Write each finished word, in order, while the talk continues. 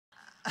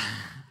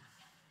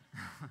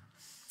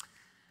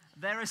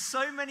There are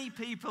so many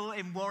people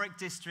in Warwick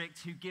District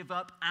who give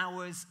up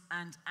hours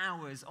and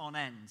hours on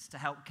end to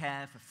help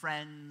care for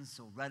friends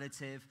or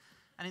relatives,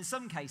 and in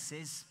some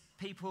cases,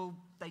 people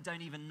they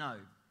don't even know.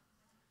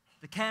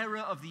 The Carer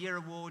of the Year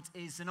Award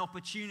is an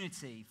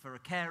opportunity for a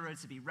carer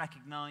to be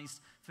recognised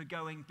for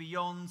going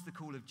beyond the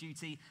call of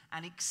duty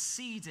and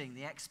exceeding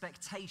the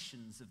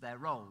expectations of their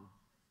role.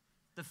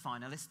 The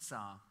finalists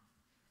are...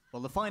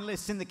 Well, the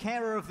finalists in the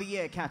Carer of the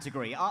Year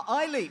category are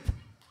iLeap,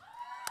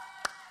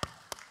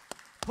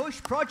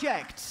 Push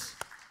Project,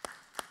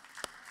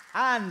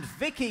 and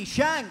Vikie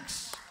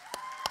Shanks.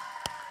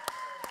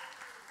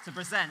 To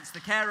present the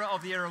Carer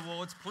of the Year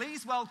Awards,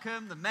 please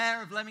welcome the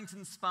Mayor of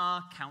Leamington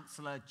Spa,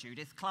 Councillor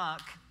Judith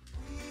Clark.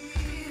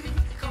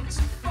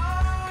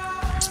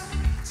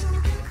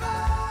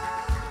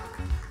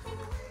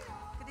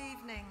 Good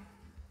evening.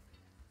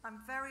 I'm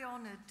very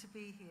honoured to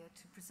be here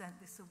to present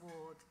this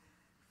award.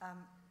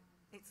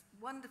 It's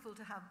wonderful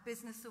to have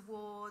business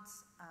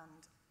awards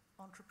and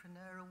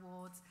entrepreneur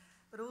awards,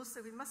 but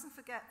also we mustn't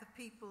forget the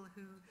people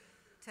who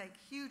take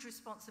huge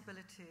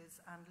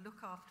responsibilities and look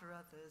after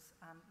others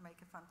and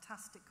make a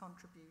fantastic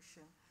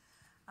contribution.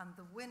 And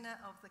the winner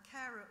of the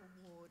Carer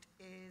Award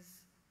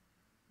is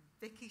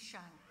Vikie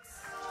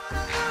Shanks.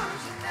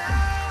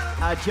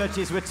 Our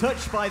judges were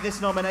touched by this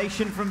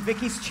nomination from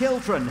Vickie's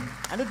children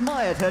and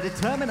admired her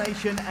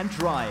determination and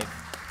drive.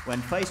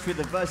 When faced with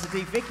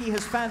adversity, Vikie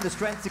has found the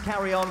strength to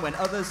carry on when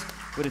others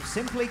would have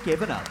simply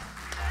given up.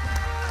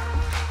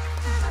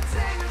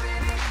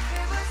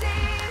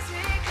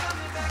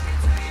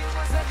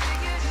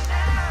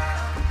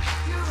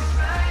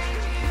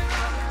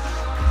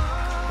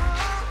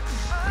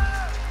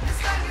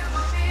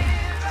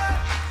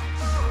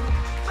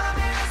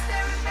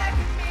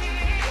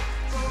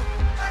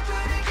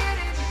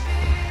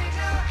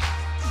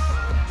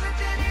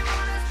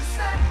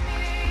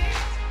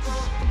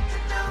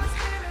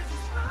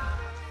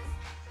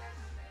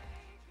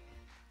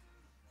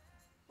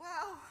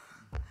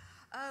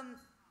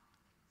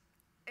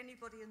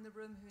 Anybody in the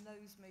room who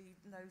knows me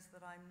knows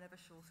that I'm never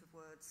short of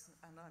words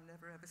and I'm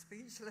never ever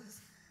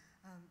speechless.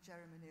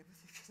 Jeremy in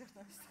particular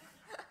knows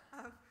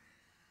that.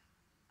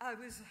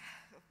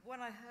 When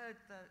I heard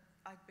that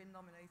I'd been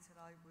nominated,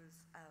 I was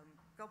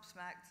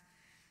gobsmacked.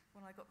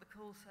 When I got the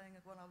call saying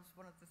that when I was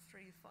one of the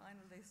 3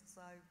 finalists,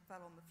 I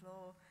fell on the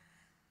floor.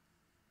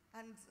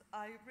 And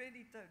I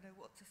really don't know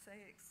what to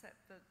say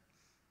except that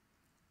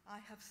I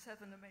have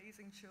 7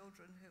 amazing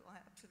children who I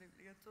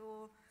absolutely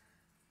adore,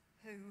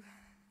 who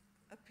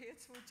appear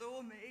to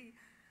adore me.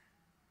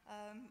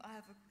 I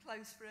have a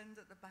close friend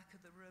at the back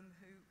of the room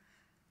who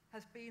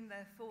has been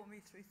there for me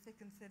through thick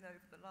and thin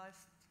over the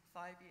last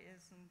 5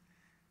 years and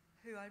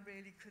who I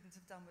really couldn't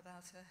have done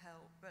without her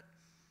help. But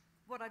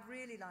what I'd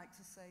really like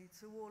to say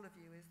to all of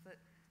you is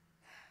that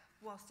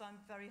whilst I'm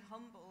very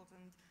humbled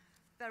and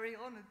very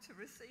honoured to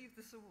receive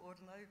this award,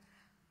 and I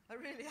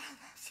really am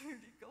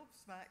absolutely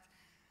gobsmacked,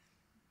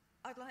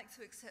 I'd like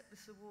to accept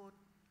this award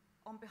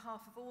on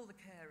behalf of all the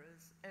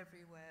carers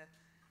everywhere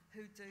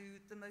who do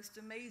the most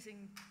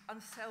amazing,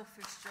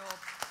 unselfish job.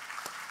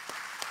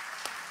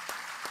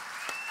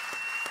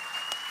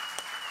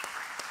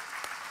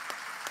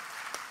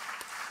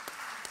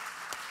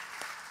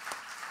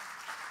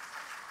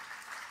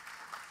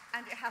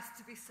 And it has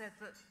to be said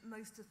that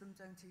most of them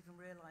don't even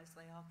realise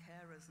they are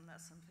carers, and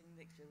that's something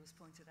Nick was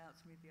pointed out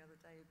to me the other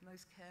day.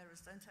 Most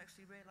carers don't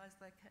actually realise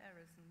they're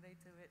carers, and they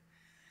do it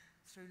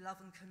through love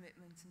and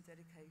commitment and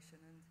dedication.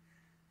 And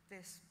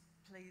this,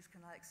 please,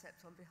 can I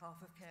accept on behalf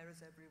of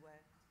carers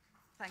everywhere.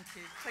 Thank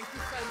you. Thank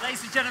you so much.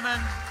 Ladies and gentlemen,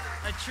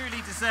 a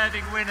truly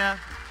deserving winner,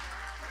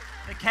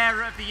 the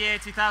Carer of the Year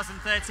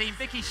 2013,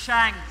 Vikie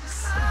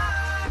Shanks.